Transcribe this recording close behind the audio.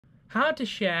How to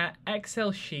share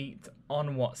Excel sheet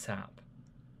on WhatsApp.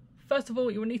 First of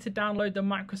all, you will need to download the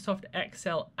Microsoft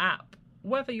Excel app,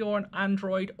 whether you're on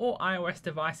Android or iOS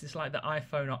devices like the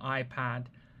iPhone or iPad.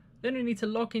 Then you need to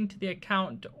log into the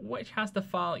account which has the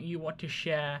file you want to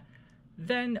share.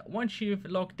 Then once you've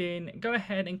logged in, go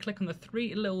ahead and click on the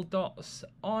three little dots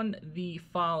on the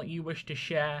file you wish to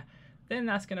share. Then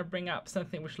that's going to bring up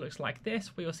something which looks like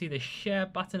this, where you'll see the share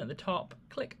button at the top.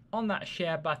 Click on that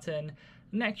share button.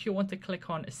 Next, you'll want to click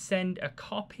on send a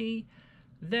copy.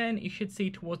 Then you should see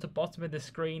towards the bottom of the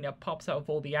screen, it pops out of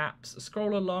all the apps.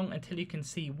 Scroll along until you can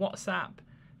see WhatsApp.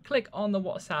 Click on the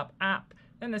WhatsApp app.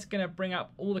 Then it's going to bring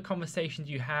up all the conversations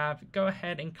you have. Go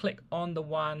ahead and click on the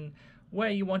one where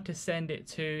you want to send it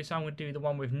to. So I'm going to do the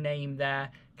one with name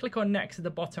there. Click on next at the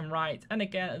bottom right, and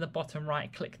again at the bottom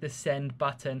right, click the send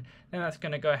button. Then that's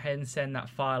going to go ahead and send that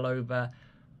file over.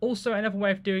 Also, another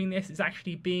way of doing this is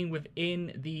actually being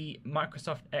within the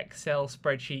Microsoft Excel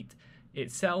spreadsheet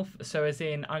itself. So as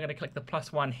in, I'm going to click the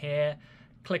 +1 here,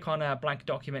 click on a blank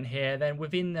document here. Then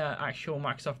within the actual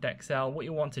Microsoft Excel, what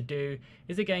you want to do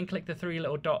is again click the three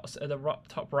little dots at the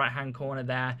top right hand corner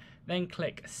there. Then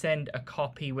click send a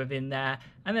copy within there,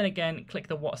 and then again click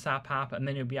the WhatsApp app, and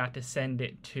then you'll be able to send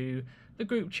it to the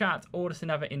group chat or just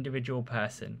another individual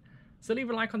person. So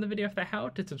leave a like on the video if that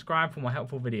helped, and subscribe for more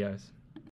helpful videos.